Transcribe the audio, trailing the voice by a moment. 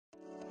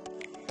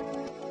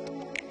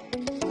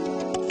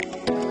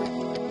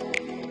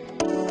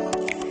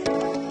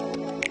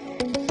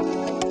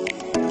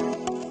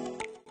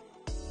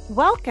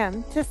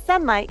Welcome to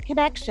Sunlight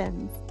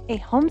Connections, a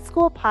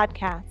homeschool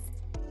podcast.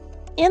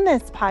 In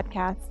this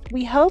podcast,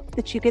 we hope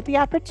that you get the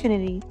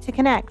opportunity to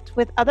connect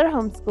with other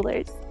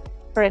homeschoolers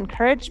for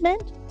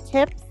encouragement,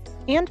 tips,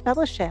 and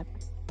fellowship.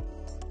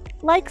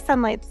 Like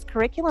Sunlight's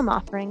curriculum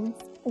offerings,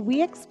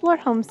 we explore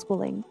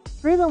homeschooling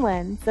through the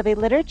lens of a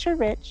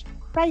literature-rich,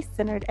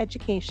 Christ-centered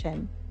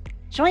education.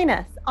 Join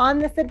us on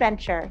this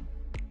adventure.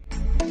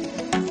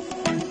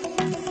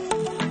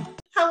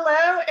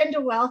 Hello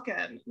and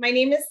welcome. My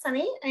name is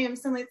Sunny. I am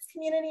Sunlight's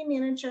community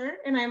manager,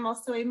 and I'm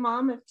also a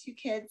mom of two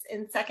kids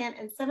in 2nd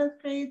and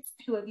 7th grades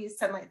who have used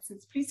Sunlight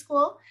since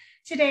preschool.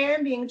 Today,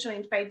 I'm being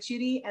joined by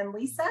Judy and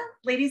Lisa.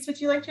 Ladies,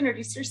 would you like to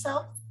introduce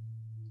yourself?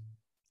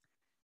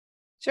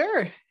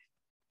 Sure.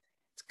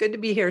 It's good to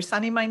be here.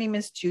 Sunny, my name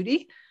is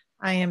Judy.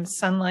 I am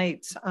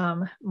Sunlight's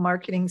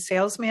marketing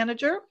sales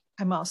manager.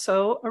 I'm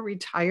also a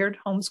retired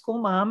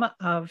homeschool mom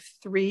of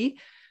 3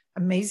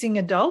 amazing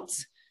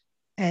adults,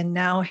 and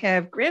now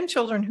have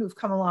grandchildren who've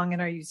come along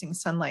and are using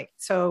Sunlight.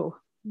 So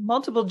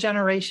multiple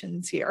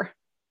generations here.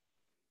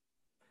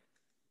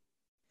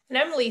 And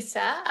I'm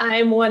Lisa.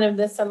 I'm one of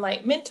the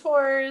Sunlight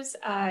mentors.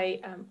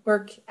 I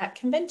work at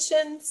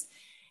conventions,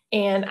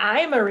 and I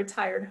am a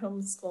retired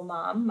homeschool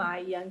mom. My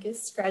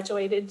youngest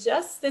graduated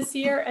just this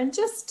year, and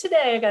just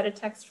today I got a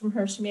text from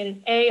her. She made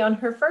an A on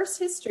her first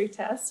history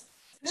test.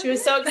 She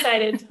was so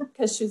excited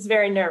because she was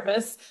very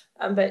nervous,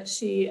 but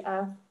she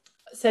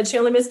said she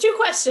only missed 2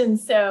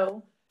 questions.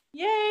 So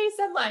yay,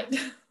 Sunlight.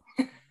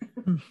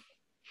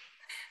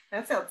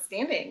 That's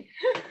outstanding.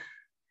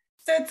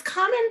 So it's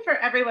common for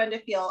everyone to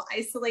feel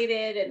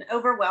isolated and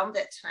overwhelmed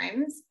at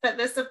times, but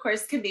this of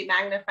course can be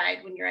magnified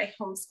when you're a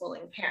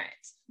homeschooling parent.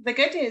 The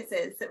good news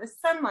is that with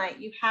Sunlight,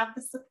 you have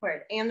the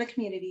support and the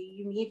community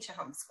you need to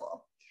homeschool.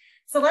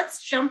 So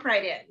let's jump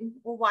right in.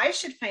 Well, why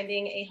should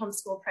finding a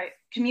homeschool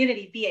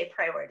community be a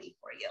priority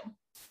for you?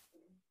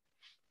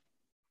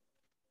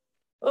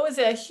 It was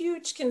a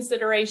huge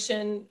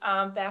consideration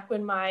back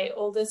when my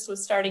oldest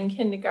was starting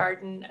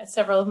kindergarten.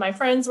 Several of my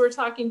friends were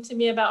talking to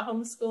me about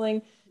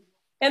homeschooling,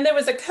 and there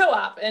was a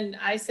co-op. And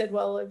I said,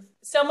 well, if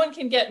someone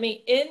can get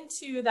me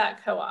into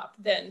that co-op,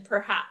 then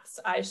perhaps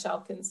I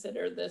shall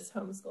consider this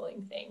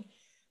homeschooling thing.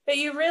 But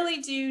you really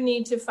do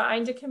need to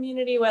find a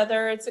community,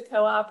 whether it's a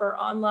co-op or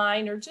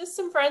online or just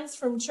some friends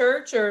from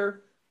church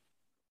or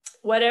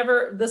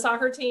whatever, the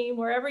soccer team,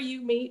 wherever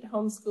you meet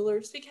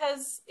homeschoolers,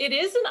 because it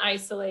is an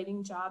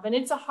isolating job and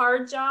it's a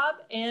hard job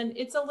and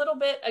it's a little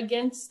bit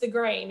against the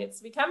grain. It's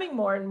becoming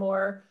more and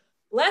more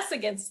less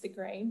against the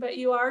grain, but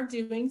you are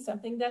doing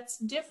something that's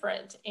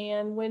different.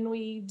 And when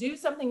we do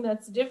something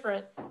that's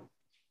different,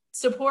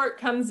 support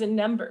comes in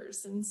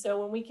numbers. And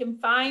so when we can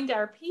find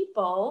our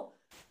people,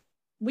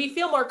 we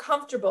feel more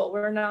comfortable.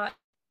 We're not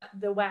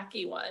the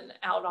wacky one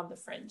out on the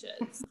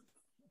fringes.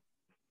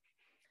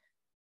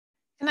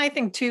 And I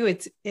think too,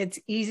 it's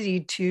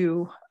easy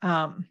to,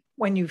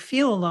 when you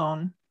feel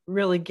alone,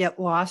 really get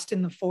lost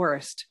in the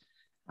forest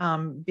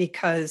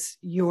because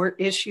your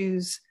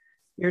issues,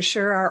 you're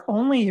sure, are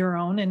only your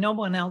own, and no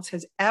one else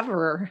has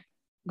ever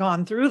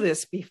gone through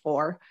this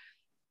before.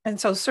 And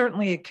so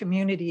certainly a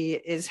community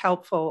is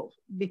helpful,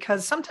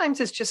 because sometimes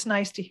it's just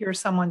nice to hear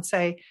someone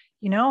say,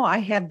 you know, I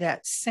had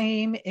that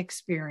same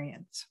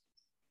experience.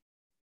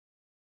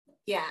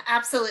 Yeah,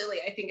 absolutely.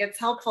 I think it's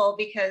helpful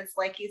because,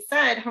 like you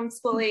said,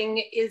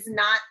 homeschooling is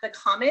not the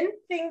common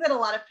thing that a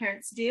lot of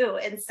parents do.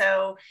 And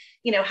so,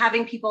 you know,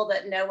 having people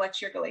that know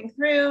what you're going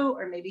through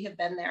or maybe have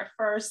been there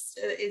first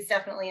is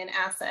definitely an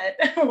asset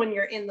when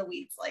you're in the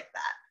weeds like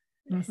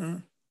that. Mm-hmm.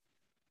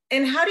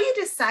 And how do you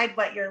decide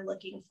what you're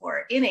looking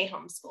for in a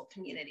homeschool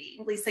community?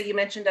 Lisa, you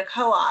mentioned a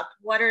co-op.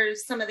 What are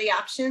some of the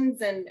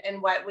options, and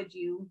what would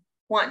you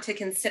want to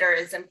consider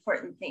as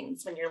important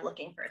things when you're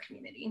looking for a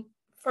community?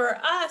 For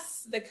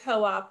us, the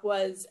co-op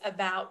was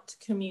about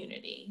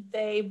community.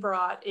 They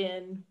brought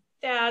in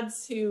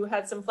dads who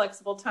had some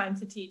flexible time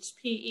to teach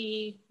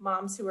PE,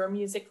 moms who were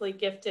musically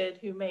gifted,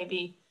 who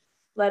maybe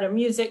led a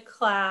music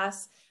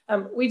class.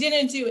 We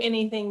didn't do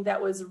anything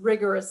that was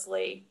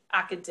rigorously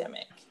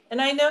academic.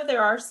 And I know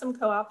there are some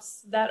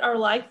co-ops that are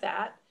like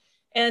that.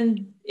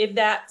 And if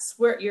that's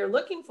what you're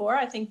looking for,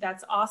 I think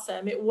that's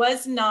awesome. It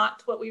was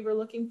not what we were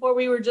looking for.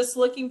 We were just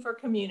looking for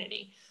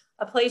community.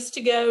 A place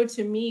to go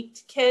to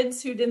meet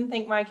kids who didn't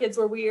think my kids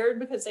were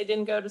weird because they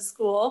didn't go to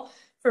school.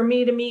 For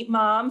me to meet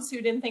moms who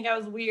didn't think I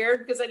was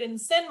weird because I didn't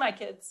send my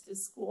kids to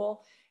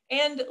school.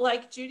 And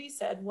like Judy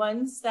said,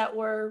 ones that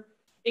were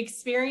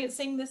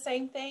experiencing the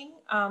same thing.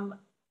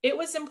 It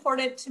was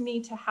important to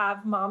me to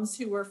have moms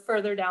who were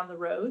further down the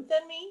road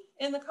than me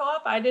in the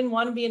co-op. I didn't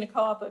want to be in a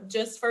co-op of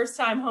just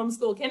first-time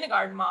homeschool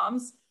kindergarten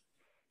moms.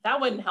 That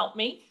wouldn't help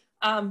me.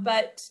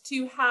 But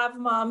to have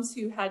moms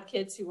who had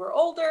kids who were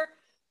older,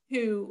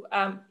 who,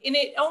 and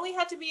it only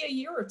had to be a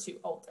year or 2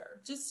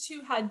 older, just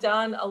who had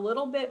done a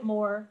little bit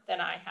more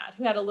than I had,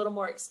 who had a little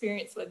more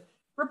experience with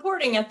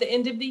reporting at the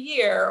end of the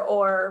year,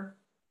 or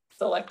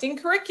selecting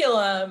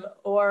curriculum,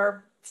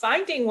 or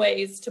finding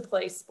ways to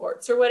play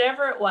sports, or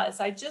whatever it was.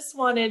 I just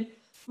wanted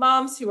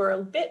moms who were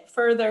a bit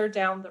further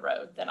down the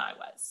road than I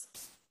was.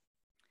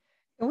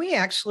 We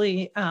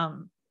actually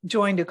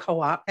joined a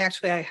co-op.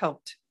 Actually, I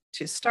helped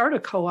to start a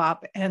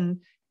co-op,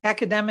 and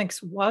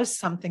academics was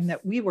something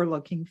that we were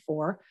looking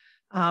for.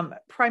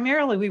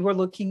 Primarily, we were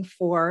looking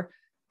for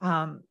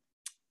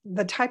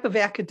the type of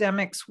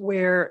academics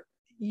where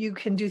you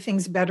can do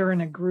things better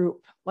in a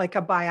group, like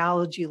a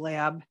biology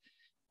lab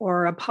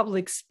or a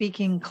public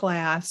speaking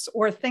class,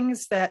 or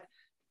things that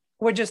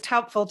were just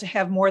helpful to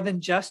have more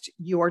than just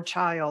your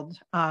child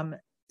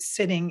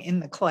sitting in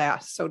the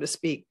class, so to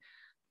speak.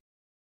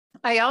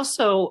 I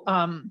also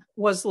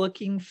was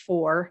looking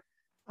for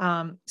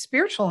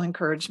spiritual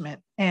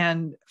encouragement,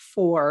 and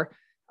for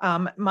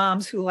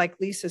moms who, like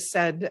Lisa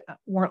said,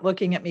 weren't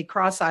looking at me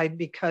cross-eyed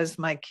because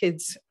my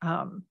kids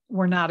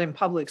were not in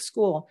public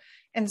school.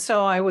 And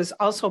so I was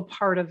also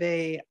part of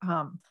a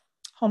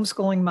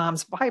homeschooling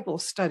moms Bible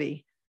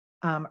study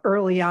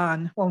early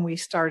on when we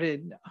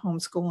started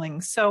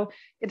homeschooling. So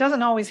it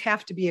doesn't always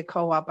have to be a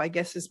co-op, I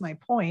guess is my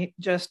point.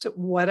 Just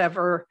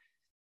whatever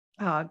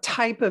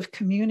type of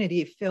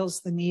community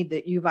fills the need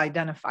that you've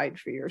identified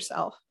for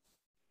yourself.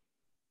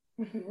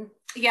 Mm-hmm.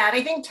 Yeah, and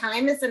I think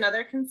time is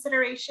another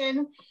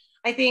consideration.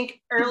 I think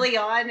early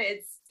on,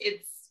 it's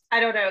I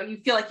don't know, you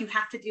feel like you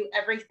have to do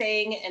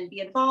everything and be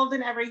involved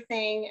in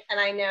everything. And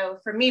I know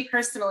for me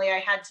personally, I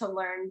had to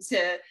learn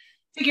to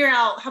figure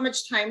out how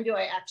much time do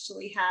I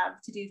actually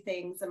have to do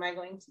things. Am I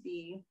going to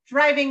be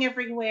driving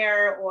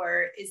everywhere,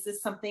 or is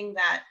this something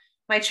that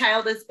my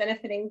child is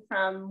benefiting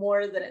from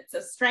more than it's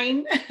a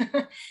strain?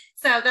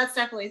 So that's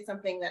definitely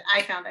something that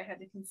I found I had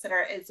to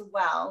consider as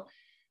well.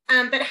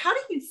 But how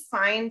do you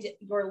find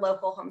your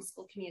local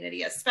homeschool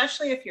community,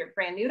 especially if you're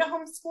brand new to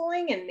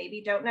homeschooling and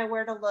maybe don't know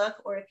where to look,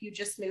 or if you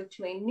just moved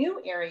to a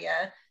new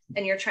area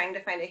and you're trying to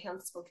find a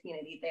homeschool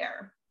community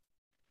there?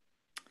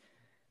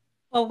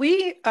 Well,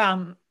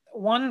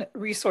 one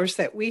resource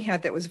that we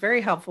had that was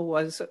very helpful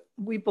was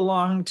we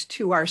belonged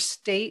to our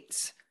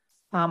state's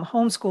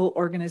homeschool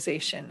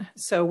organization.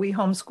 So we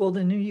homeschooled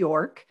in New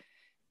York,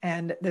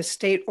 and the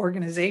state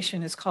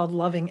organization is called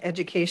Loving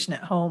Education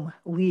at Home,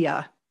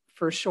 LEA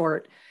for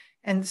short.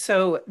 And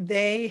so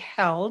they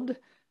held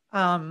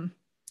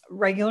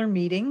regular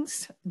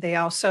meetings. They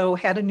also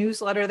had a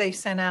newsletter they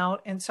sent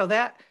out. And so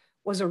that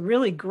was a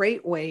really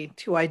great way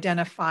to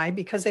identify,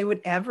 because they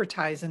would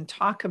advertise and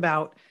talk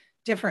about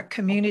different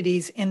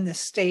communities in the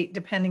state,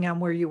 depending on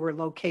where you were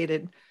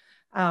located.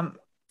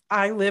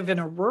 I live in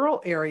a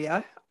rural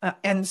area.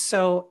 And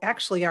so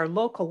actually our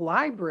local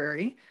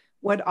library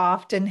would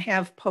often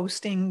have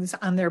postings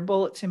on their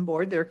bulletin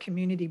board, their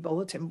community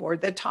bulletin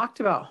board, that talked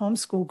about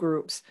homeschool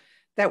groups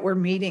that were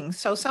meeting.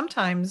 So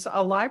sometimes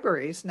a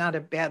library is not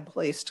a bad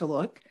place to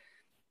look.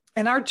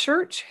 And our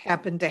church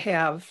happened to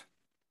have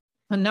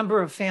a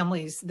number of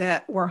families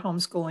that were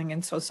homeschooling.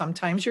 And so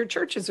sometimes your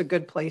church is a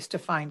good place to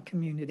find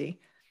community.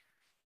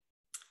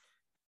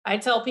 I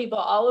tell people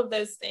all of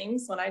those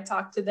things when I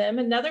talk to them.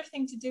 Another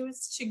thing to do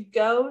is to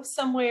go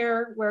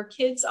somewhere where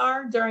kids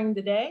are during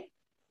the day,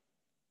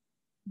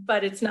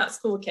 but it's not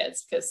school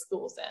kids because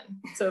school's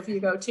in. So if you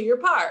go to your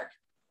park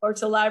or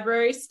to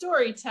library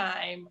story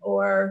time,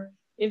 or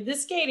if the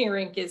skating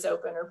rink is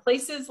open, or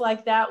places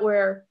like that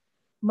where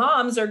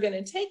moms are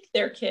going to take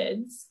their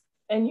kids,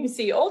 and you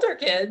see older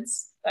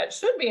kids that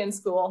should be in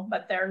school,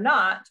 but they're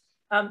not,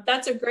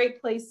 that's a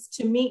great place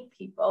to meet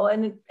people.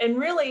 And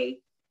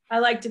really, I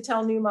like to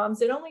tell new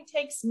moms, it only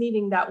takes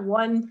meeting that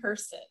one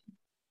person.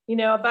 You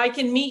know, if I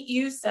can meet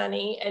you,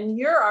 Sunny, and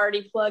you're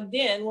already plugged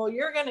in, well,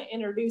 you're going to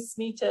introduce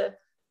me to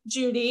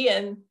Judy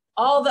and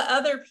all the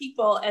other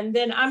people, and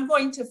then I'm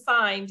going to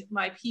find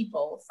my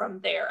people from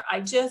there.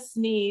 I just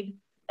need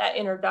that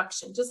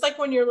introduction. Just like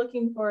when you're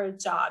looking for a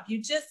job,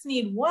 you just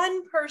need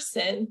one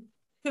person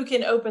who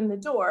can open the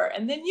door,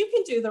 and then you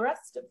can do the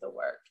rest of the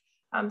work.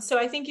 So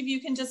I think if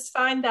you can just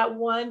find that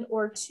one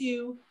or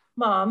two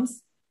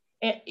moms,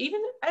 and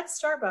even at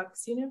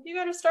Starbucks, you know, if you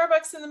go to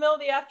Starbucks in the middle of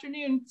the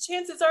afternoon,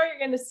 chances are you're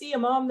going to see a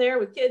mom there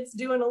with kids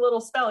doing a little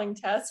spelling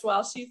test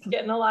while she's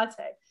getting a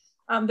latte.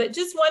 But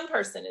just one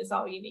person is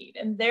all you need,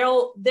 and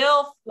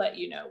they'll let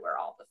you know where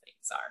all the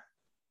things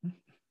are.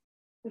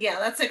 Yeah,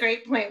 that's a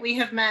great point. We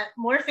have met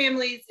more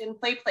families in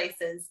play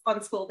places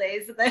on school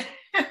days than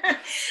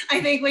I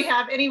think we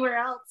have anywhere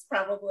else,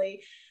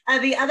 probably.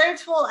 The other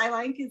tool I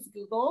like is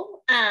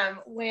Google.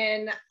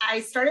 When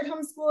I started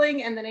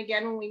homeschooling, and then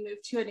again when we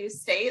moved to a new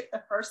state,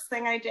 the first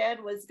thing I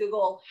did was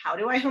Google, how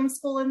do I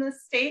homeschool in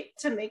this state,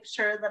 to make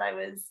sure that I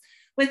was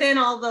within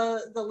all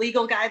the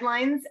legal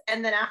guidelines.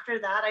 And then after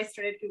that, I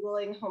started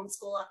Googling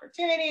homeschool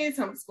opportunities,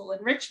 homeschool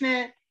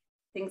enrichment,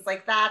 things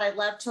like that. I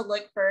love to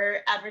look for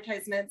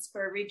advertisements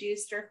for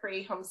reduced or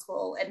free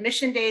homeschool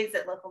admission days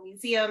at local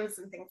museums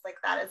and things like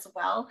that as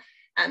well.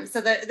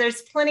 So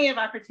there's plenty of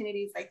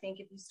opportunities, I think,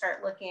 if you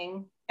start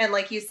looking. And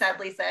like you said,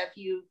 Lisa, if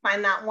you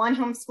find that one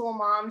homeschool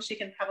mom, she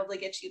can probably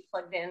get you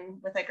plugged in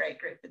with a great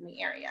group in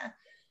the area.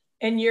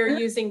 And you're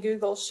using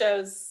Google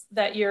shows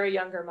that you're a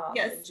younger mom.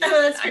 Yes,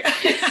 that's great.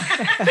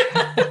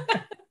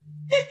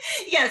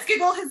 Yes,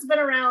 Google has been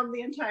around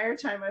the entire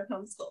time I've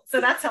homeschooled,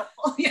 so that's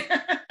helpful.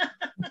 Yeah.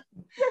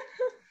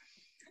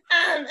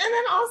 And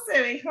then also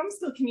a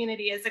homeschool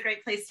community is a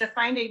great place to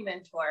find a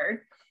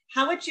mentor.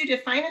 How would you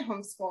define a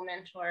homeschool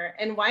mentor,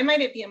 and why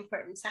might it be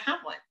important to have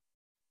one?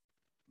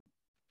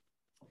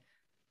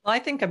 Well, I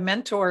think a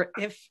mentor,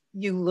 if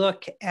you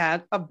look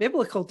at a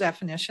biblical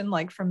definition,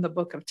 like from the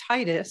book of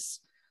Titus,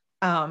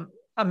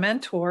 a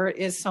mentor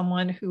is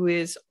someone who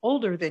is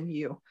older than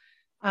you.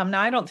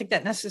 Now, I don't think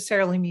that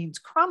necessarily means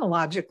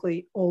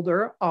chronologically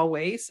older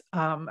always.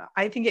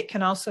 I think it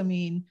can also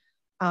mean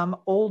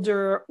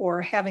older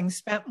or having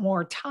spent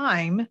more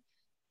time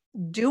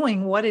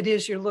doing what it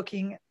is you're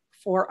looking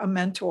for a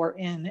mentor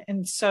in.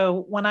 And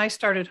so when I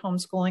started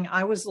homeschooling,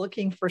 I was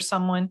looking for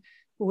someone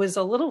who was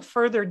a little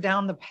further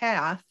down the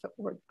path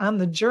or on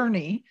the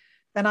journey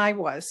than I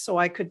was. So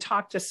I could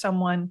talk to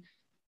someone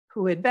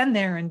who had been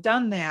there and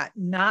done that,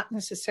 not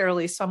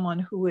necessarily someone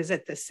who was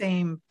at the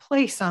same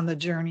place on the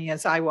journey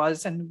as I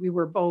was. And we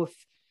were both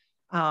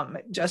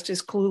just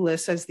as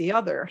clueless as the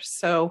other.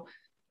 So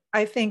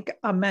I think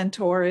a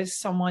mentor is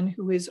someone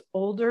who is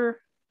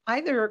older,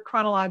 either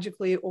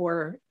chronologically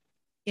or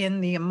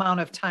in the amount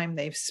of time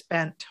they've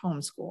spent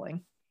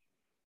homeschooling.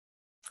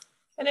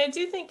 And I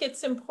do think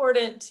it's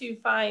important to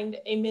find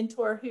a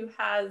mentor who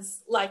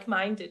has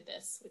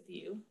like-mindedness with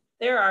you.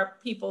 There are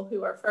people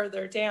who are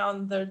further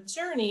down the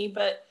journey,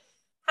 but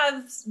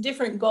have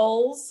different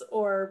goals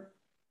or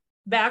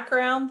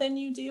background than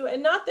you do.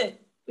 And not that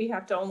we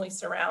have to only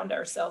surround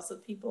ourselves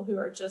with people who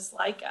are just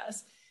like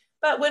us.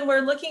 But when we're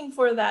looking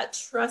for that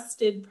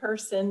trusted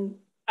person,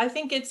 I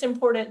think it's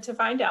important to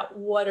find out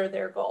what are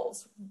their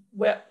goals,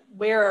 where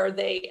are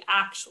they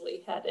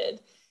actually headed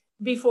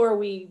before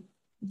we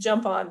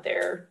jump on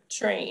their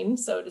train,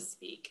 so to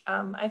speak.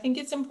 I think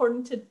it's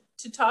important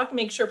to talk,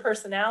 make sure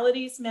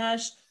personalities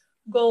mesh,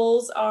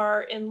 goals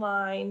are in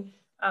line,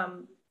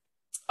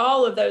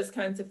 all of those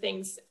kinds of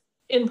things.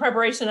 In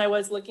preparation, I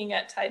was looking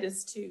at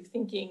Titus 2,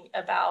 thinking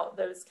about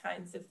those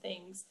kinds of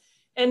things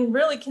and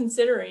really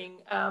considering,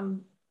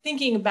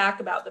 thinking back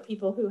about the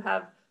people who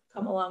have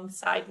come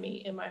alongside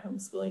me in my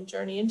homeschooling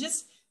journey and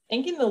just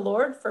thanking the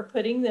Lord for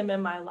putting them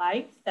in my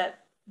life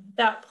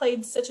that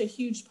played such a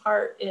huge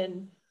part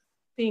in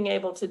being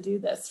able to do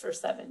this for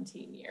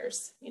 17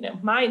 years. You know,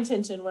 my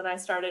intention when I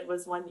started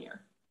was 1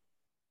 year.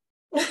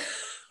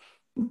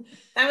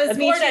 That was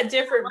me at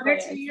different 1 or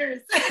 2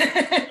 years.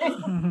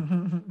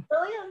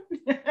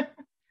 Brilliant.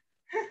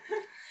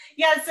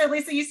 Yeah, so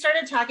Lisa, you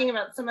started talking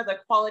about some of the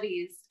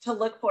qualities to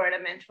look for in a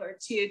mentor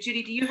too.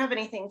 Judy, do you have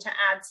anything to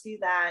add to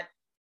that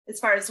as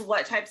far as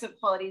what types of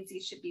qualities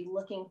you should be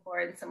looking for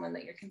in someone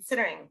that you're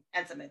considering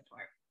as a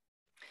mentor?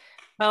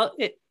 Well,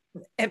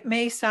 it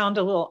may sound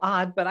a little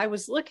odd, but I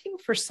was looking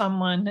for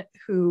someone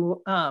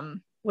who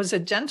was a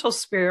gentle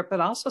spirit,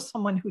 but also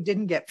someone who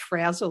didn't get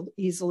frazzled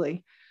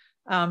easily.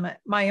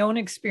 My own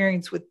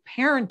experience with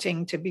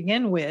parenting to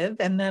begin with,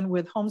 and then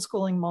with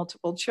homeschooling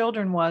multiple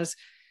children, was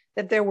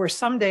that there were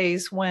some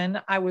days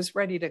when I was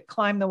ready to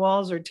climb the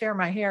walls or tear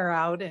my hair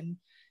out.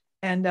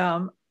 And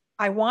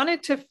I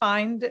wanted to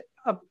find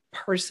a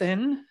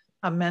person,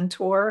 a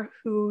mentor,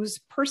 whose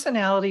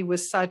personality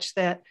was such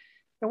that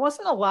there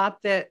wasn't a lot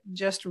that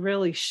just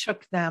really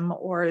shook them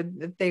or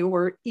that they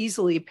were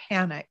easily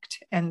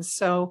panicked. And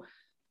so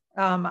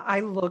I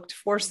looked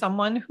for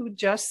someone who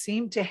just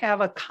seemed to have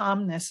a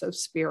calmness of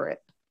spirit.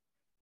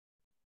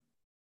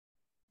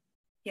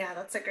 Yeah,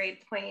 that's a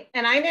great point.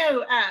 And I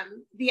know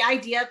the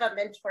idea of a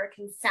mentor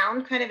can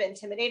sound kind of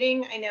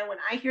intimidating. I know when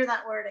I hear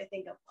that word, I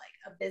think of like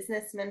a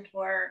business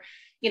mentor,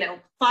 you know,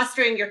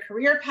 fostering your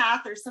career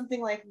path or something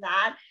like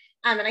that.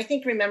 And I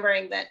think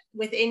remembering that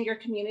within your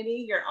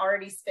community, you're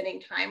already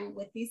spending time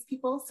with these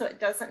people. So it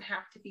doesn't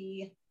have to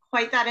be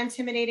quite that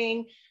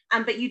intimidating.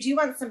 But you do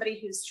want somebody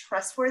who's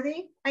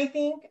trustworthy, I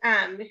think,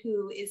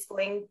 who is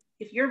going,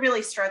 if you're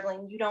really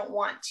struggling, you don't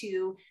want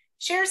to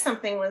share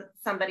something with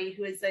somebody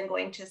who is then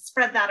going to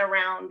spread that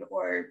around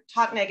or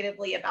talk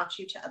negatively about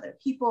you to other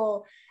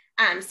people.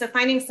 So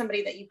finding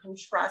somebody that you can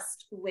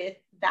trust with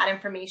that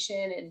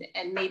information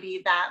and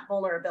maybe that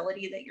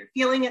vulnerability that you're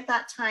feeling at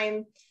that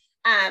time.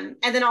 And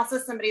then also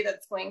somebody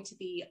that's going to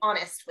be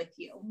honest with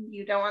you.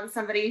 You don't want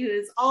somebody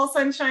who's all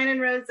sunshine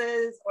and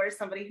roses or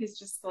somebody who's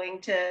just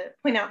going to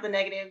point out the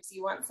negatives.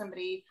 You want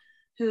somebody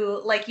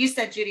who, like you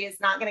said, Judy,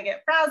 is not going to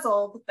get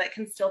frazzled, but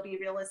can still be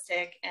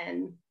realistic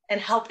and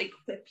help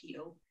equip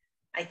you,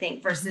 I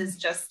think, versus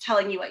just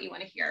telling you what you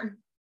want to hear.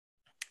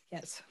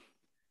 Yes.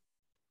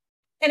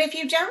 And if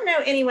you don't know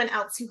anyone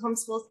else who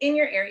homeschools in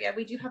your area,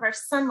 we do have our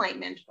Sunlight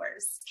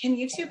Mentors. Can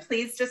you two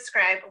please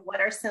describe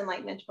what our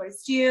Sunlight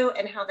Mentors do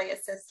and how they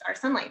assist our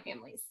Sunlight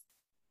families?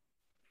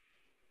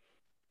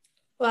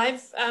 Well,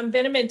 I've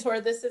been a mentor.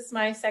 This is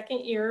my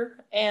second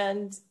year,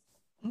 and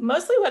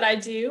mostly what I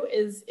do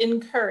is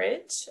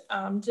encourage,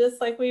 just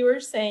like we were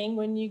saying,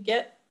 when you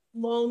get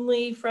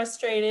lonely,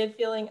 frustrated,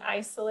 feeling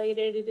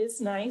isolated, it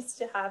is nice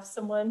to have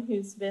someone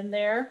who's been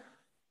there,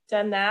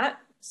 done that,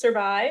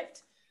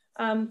 survived.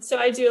 So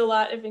I do a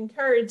lot of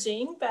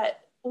encouraging, but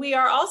we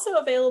are also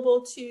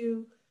available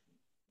to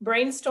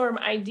brainstorm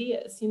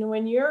ideas. You know,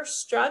 when you're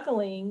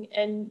struggling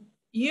and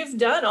you've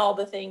done all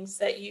the things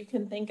that you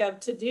can think of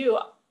to do,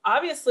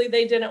 obviously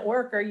they didn't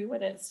work, or you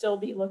wouldn't still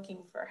be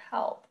looking for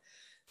help.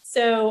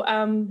 So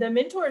the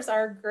mentors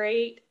are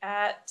great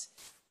at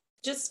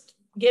just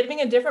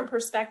giving a different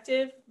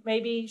perspective,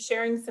 maybe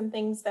sharing some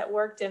things that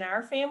worked in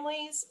our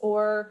families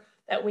or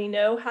that we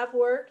know have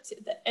worked,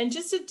 and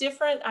just a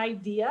different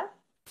idea.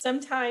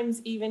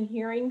 Sometimes even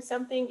hearing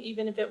something,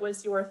 even if it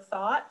was your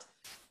thought,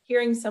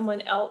 hearing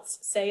someone else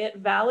say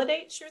it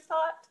validates your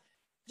thought.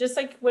 Just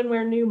like when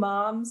we're new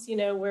moms, we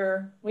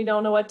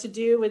don't know what to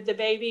do with the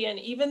baby. And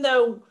even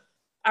though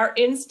our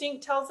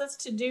instinct tells us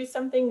to do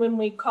something, when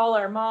we call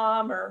our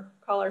mom or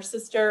call our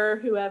sister,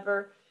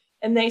 whoever,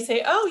 and they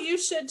say, oh, you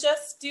should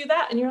just do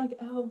that. And you're like,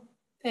 oh,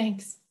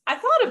 thanks. I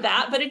thought of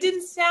that, but it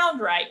didn't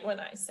sound right when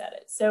I said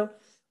it. So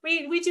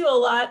we do a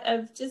lot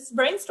of just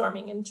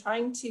brainstorming and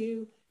trying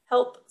to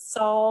help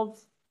solve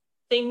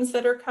things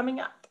that are coming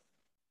up.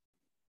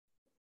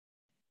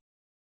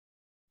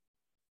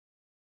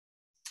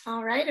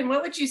 All right. And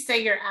what would you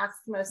say you're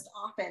asked most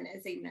often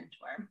as a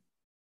mentor?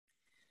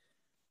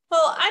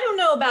 Well, I don't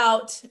know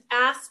about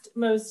asked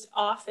most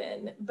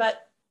often,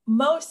 but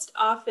most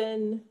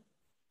often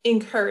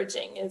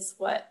encouraging is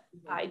what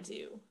I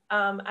do.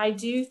 I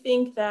do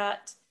think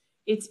that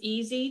it's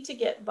easy to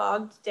get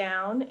bogged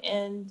down,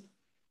 and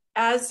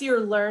as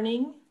you're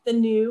learning the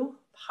new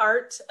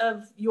part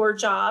of your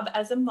job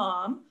as a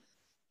mom,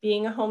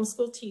 being a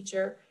homeschool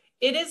teacher,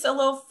 it is a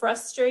little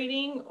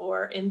frustrating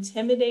or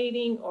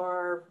intimidating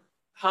or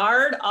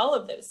hard, all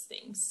of those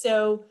things.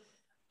 So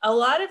a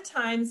lot of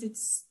times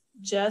it's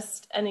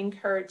just an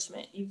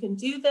encouragement. You can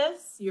do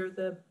this. You're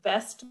the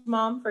best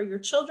mom for your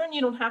children.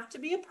 You don't have to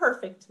be a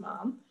perfect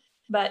mom,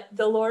 but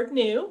the Lord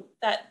knew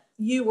that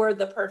you were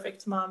the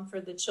perfect mom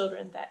for the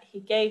children that he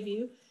gave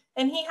you,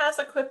 and he has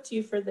equipped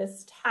you for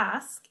this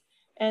task.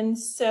 And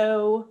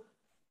so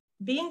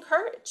be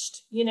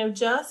encouraged.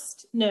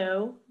 Just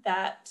know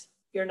that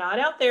you're not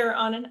out there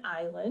on an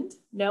island.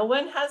 No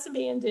one has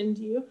abandoned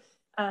you.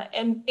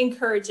 And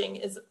encouraging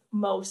is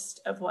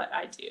most of what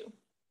I do.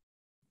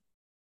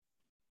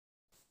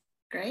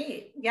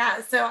 Great.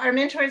 Yeah. So our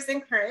mentors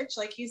encourage,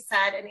 like you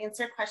said, and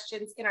answer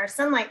questions in our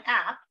Sunlight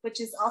app, which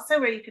is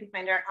also where you can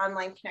find our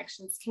online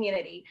connections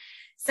community.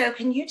 So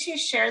can you two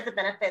share the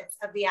benefits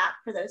of the app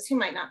for those who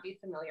might not be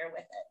familiar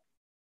with it?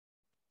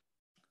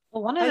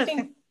 Well, one of the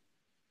things,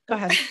 go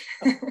ahead.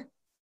 I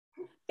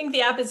think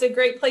the app is a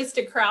great place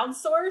to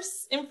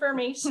crowdsource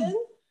information.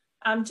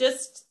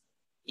 Just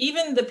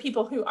even the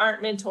people who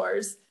aren't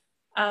mentors,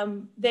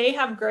 they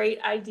have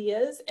great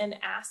ideas, and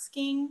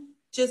asking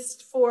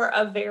just for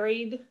a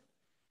varied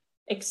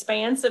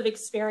expanse of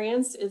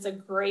experience is a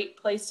great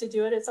place to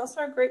do it. It's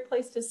also a great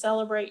place to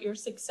celebrate your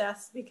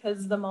success,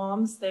 because the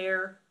moms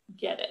there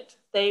get it.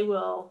 They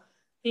will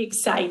be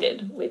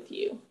excited with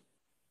you.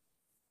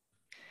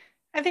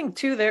 I think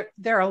too,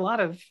 there are a lot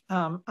of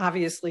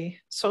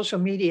obviously social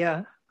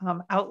media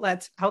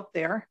outlets out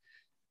there,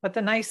 but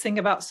the nice thing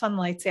about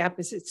Sunlight's app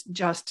is it's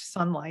just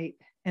Sunlight.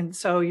 And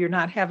so you're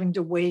not having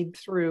to wade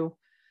through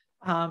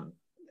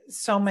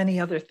so many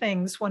other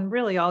things, when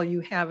really all you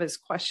have is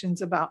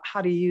questions about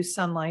how to use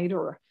Sunlight,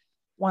 or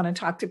want to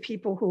talk to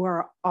people who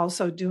are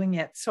also doing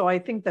it. So I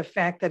think the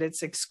fact that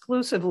it's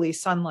exclusively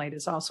Sunlight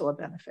is also a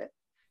benefit.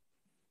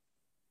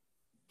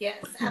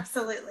 Yes,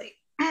 absolutely.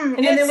 And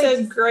it's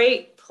a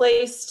great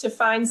place to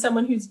find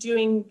someone who's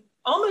doing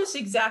almost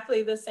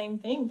exactly the same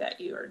thing that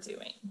you are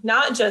doing.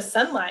 Not just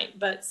Sunlight,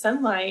 but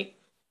Sunlight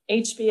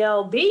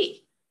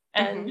HBLB.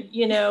 And,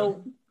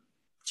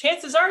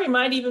 chances are you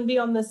might even be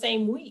on the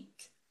same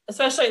week,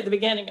 especially at the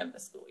beginning of the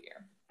school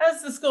year.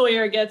 As the school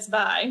year gets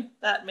by,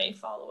 that may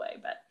fall away,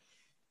 but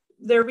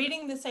they're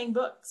reading the same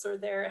books, or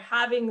they're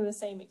having the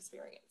same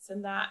experience.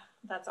 And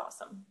that's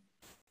awesome.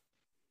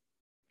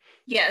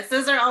 Yes,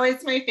 those are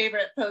always my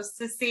favorite posts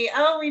to see.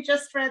 Oh, we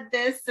just read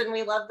this and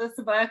we love this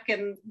book.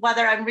 And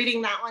whether I'm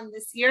reading that one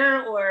this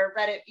year or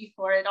read it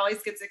before, it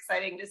always gets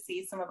exciting to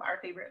see some of our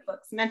favorite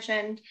books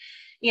mentioned,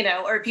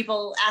 or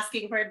people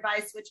asking for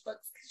advice, which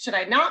books should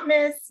I not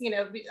miss?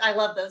 I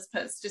love those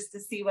posts just to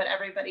see what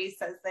everybody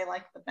says they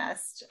like the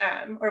best,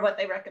 or what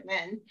they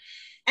recommend.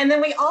 And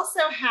then we also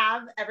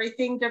have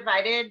everything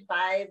divided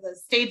by the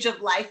stage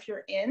of life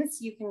you're in.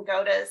 So you can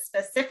go to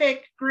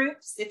specific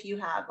groups if you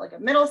have like a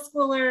middle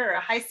schooler or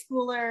a high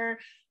schooler,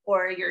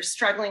 or you're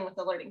struggling with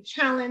a learning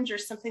challenge or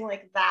something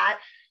like that.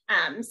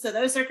 So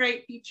those are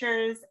great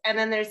features. And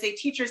then there's a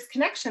teachers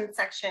connection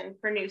section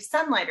for new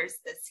Sunlighters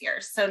this year.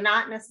 So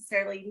not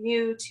necessarily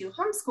new to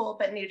homeschool,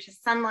 but new to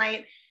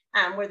Sunlight,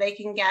 where they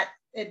can get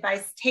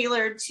advice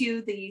tailored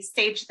to the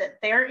stage that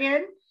they're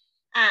in.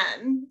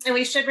 And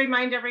we should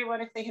remind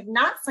everyone, if they have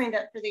not signed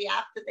up for the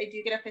app, that they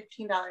do get a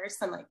 $15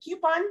 Sunlight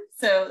coupon.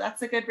 So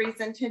that's a good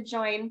reason to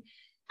join.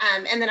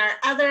 And then our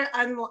other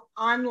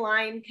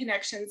online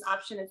connections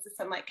option is the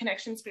Sunlight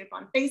Connections group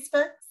on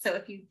Facebook. So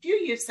if you do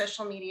use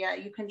social media,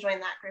 you can join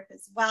that group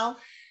as well.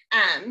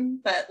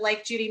 But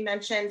like Judy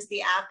mentioned,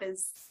 the app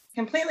is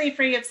completely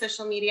free of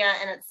social media,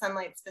 and it's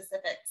Sunlight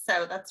specific.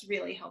 So that's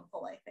really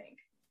helpful, I think.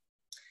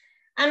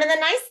 And the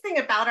nice thing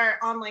about our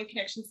online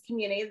connections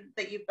community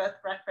that you both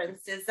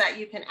referenced is that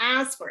you can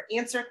ask or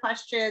answer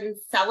questions,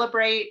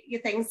 celebrate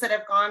things that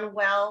have gone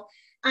well.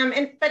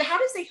 But how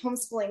does a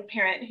homeschooling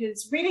parent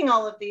who's reading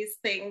all of these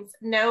things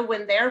know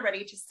when they're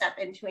ready to step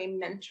into a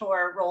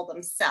mentor role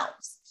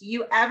themselves? Do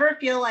you ever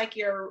feel like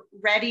you're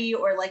ready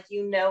or like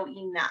you know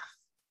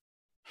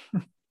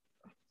enough?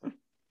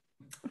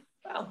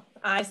 Well,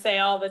 I say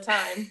all the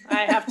time,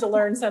 I have to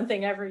learn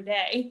something every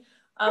day.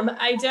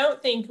 I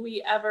don't think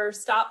we ever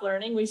stop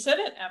learning. We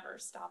shouldn't ever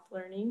stop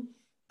learning.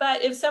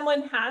 But if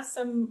someone has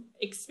some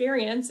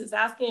experience, is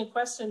asking a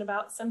question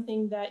about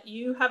something that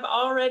you have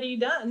already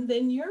done,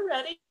 then you're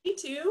ready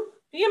to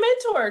be a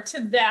mentor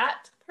to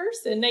that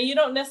person. Now, you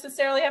don't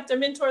necessarily have to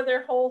mentor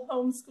their whole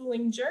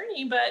homeschooling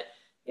journey, but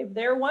if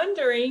they're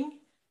wondering,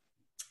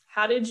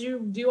 how did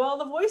you do all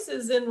the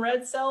voices in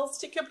Red Cells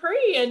to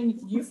Capri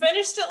and you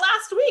finished it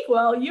last week?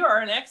 Well, you are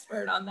an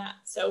expert on that.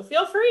 So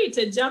feel free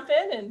to jump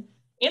in and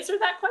answer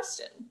that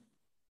question.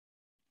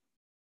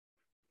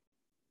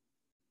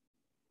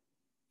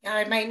 Yeah,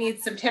 I might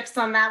need some tips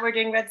on that. We're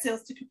doing Red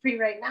Cells to Capri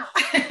right now.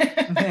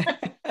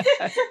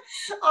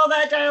 All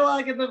that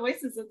dialogue and the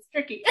voices, it's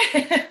tricky.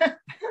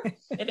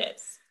 It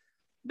is.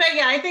 But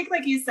yeah, I think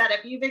like you said,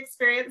 if you've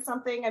experienced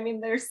something, I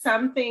mean, there's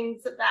some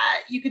things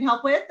that you can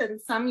help with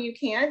and some you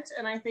can't.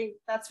 And I think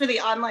that's where the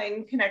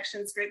online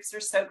connections groups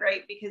are so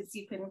great, because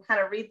you can kind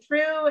of read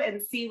through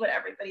and see what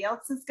everybody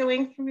else is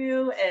going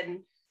through. And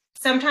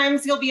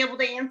sometimes you'll be able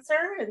to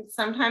answer, and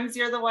sometimes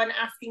you're the one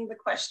asking the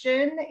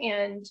question.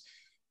 And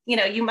you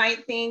know, you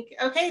might think,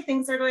 okay,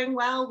 things are going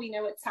well, we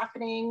know what's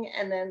happening,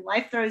 and then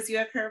life throws you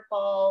a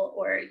curveball,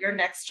 or your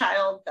next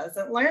child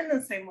doesn't learn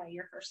the same way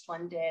your first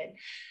one did.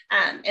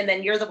 And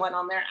then you're the one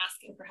on there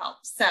asking for help.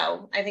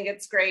 So I think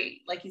it's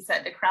great, like you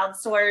said, to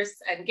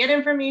crowdsource and get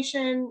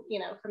information, you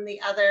know, from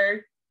the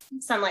other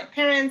Sonlight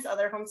parents,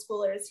 other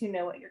homeschoolers who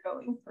know what you're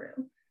going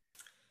through.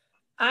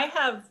 I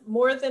have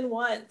more than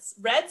once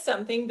read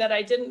something that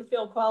I didn't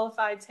feel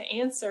qualified to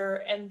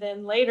answer, and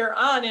then later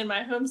on in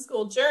my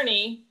homeschool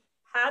journey,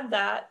 had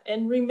that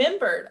and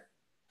remembered,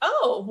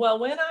 oh, well,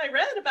 when I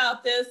read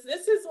about this,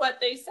 this is what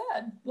they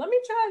said. Let me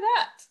try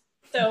that.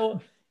 So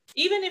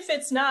even if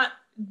it's not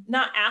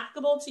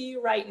applicable to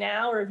you right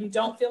now, or if you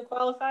don't feel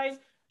qualified,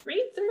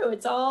 read through.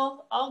 It's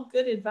all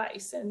good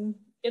advice, and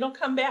it'll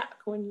come back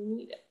when you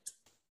need it.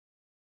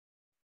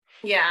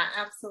 Yeah,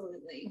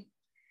 absolutely.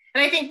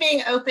 And I think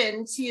being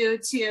open to,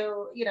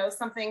 you know,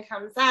 something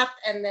comes up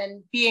and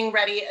then being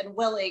ready and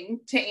willing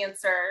to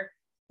answer.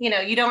 You know,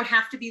 you don't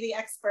have to be the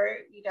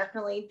expert. You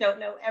definitely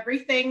don't know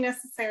everything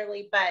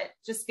necessarily, but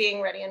just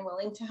being ready and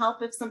willing to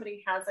help if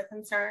somebody has a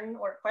concern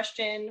or a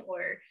question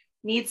or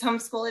needs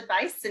homeschool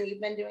advice and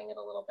you've been doing it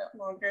a little bit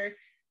longer.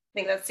 I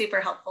think that's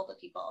super helpful to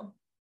people.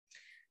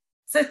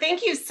 So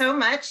thank you so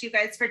much, you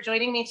guys, for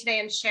joining me today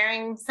and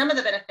sharing some of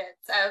the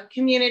benefits of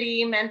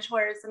community,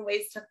 mentors, and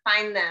ways to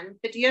find them.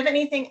 But do you have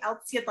anything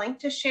else you'd like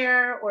to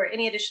share, or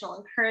any additional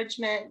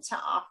encouragement to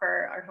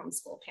offer our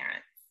homeschool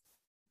parents?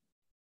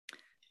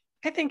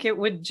 I think it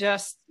would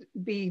just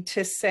be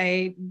to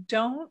say,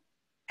 don't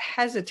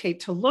hesitate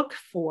to look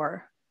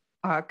for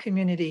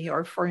community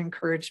or for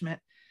encouragement.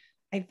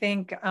 I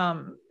think,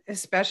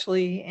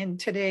 especially in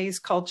today's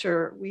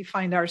culture, we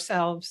find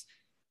ourselves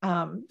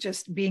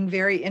just being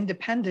very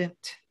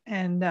independent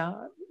and,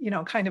 you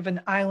know, kind of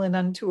an island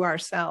unto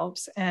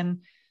ourselves. And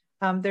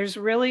there's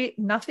really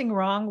nothing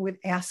wrong with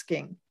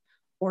asking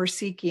or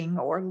seeking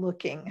or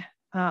looking.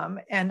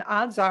 And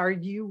odds are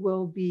you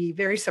will be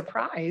very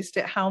surprised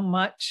at how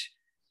much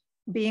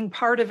being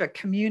part of a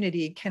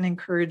community can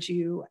encourage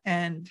you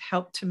and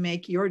help to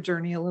make your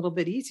journey a little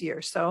bit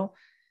easier. So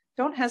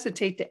don't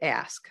hesitate to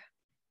ask.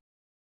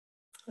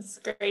 That's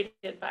great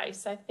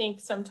advice. I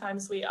think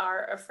sometimes we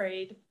are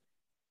afraid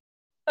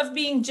of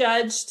being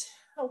judged.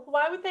 Oh,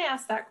 why would they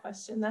ask that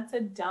question? That's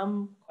a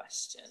dumb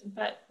question.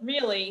 But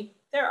really,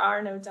 there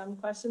are no dumb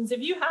questions.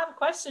 If you have a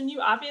question, you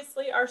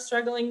obviously are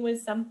struggling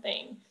with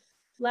something.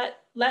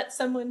 Let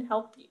someone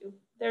help you.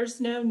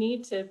 There's no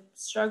need to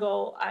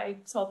struggle. I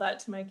told that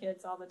to my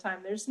kids all the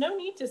time. There's no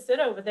need to sit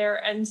over there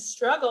and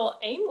struggle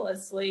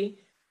aimlessly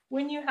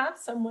when you have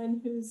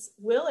someone who's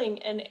willing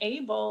and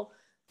able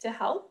to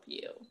help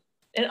you.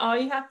 And all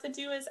you have to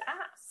do is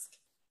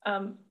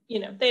ask. You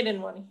know, they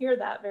didn't want to hear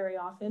that very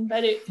often,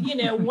 but you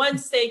know,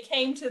 once they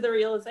came to the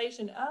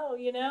realization, oh,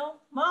 you know,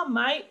 mom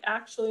might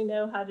actually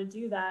know how to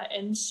do that,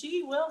 and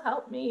she will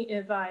help me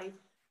if I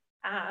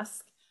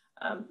ask.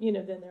 You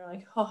know, then they're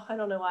like, oh, I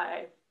don't know why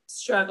I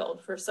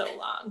struggled for so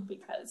long,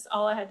 because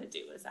all I had to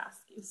do was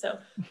ask you. So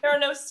there are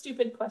no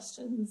stupid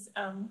questions.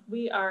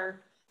 We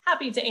are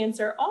happy to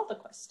answer all the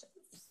questions.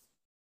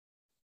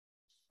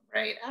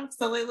 Right,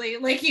 absolutely.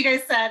 Like you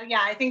guys said,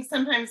 yeah, I think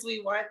sometimes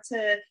we want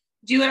to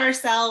do it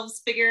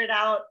ourselves, figure it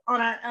out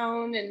on our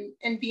own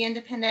and be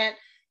independent.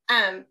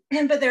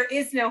 But there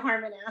is no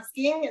harm in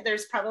asking.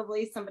 There's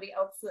probably somebody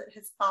else that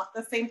has thought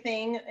the same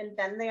thing and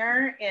been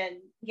there. And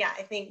yeah,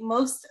 I think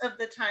most of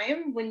the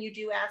time when you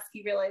do ask,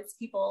 you realize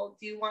people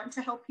do want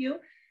to help you.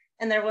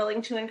 and they're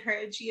willing to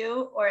encourage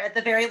you, or at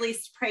the very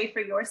least pray for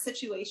your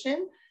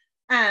situation.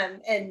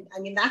 And I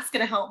mean, that's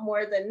going to help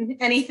more than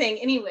anything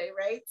anyway,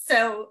 right?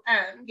 So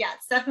yeah,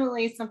 it's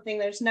definitely something,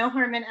 there's no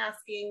harm in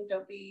asking.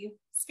 Don't be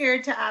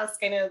scared to ask.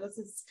 I know this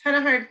is kind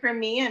of hard for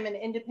me. I'm an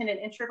independent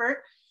introvert.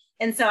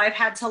 And so I've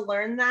had to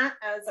learn that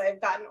as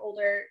I've gotten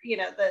older, you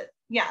know, that,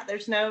 yeah,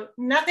 there's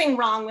nothing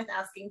wrong with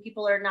asking.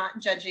 People are not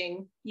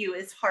judging you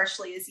as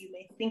harshly as you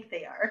may think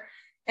they are.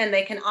 And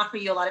they can offer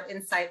you a lot of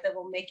insight that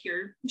will make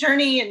your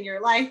journey and your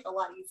life a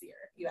lot easier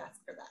if you ask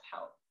for that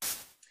help.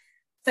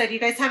 So do you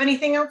guys have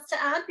anything else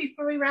to add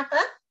before we wrap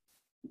up?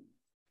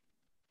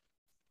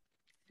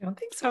 I don't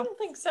think so. I don't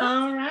think so.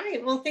 All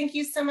right. Well, thank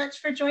you so much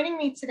for joining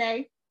me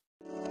today.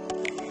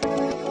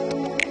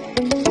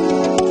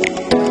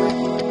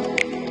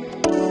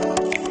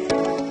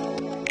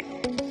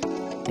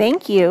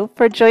 Thank you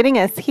for joining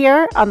us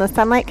here on the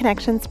Sunlight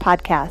Connections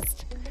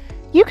podcast.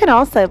 You can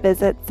also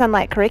visit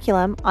Sunlight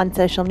Curriculum on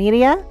social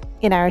media,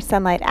 in our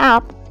Sunlight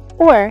app,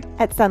 or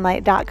at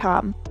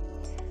sunlight.com.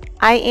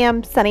 I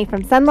am Sunny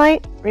from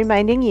Sunlight,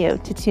 reminding you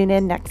to tune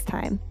in next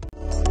time.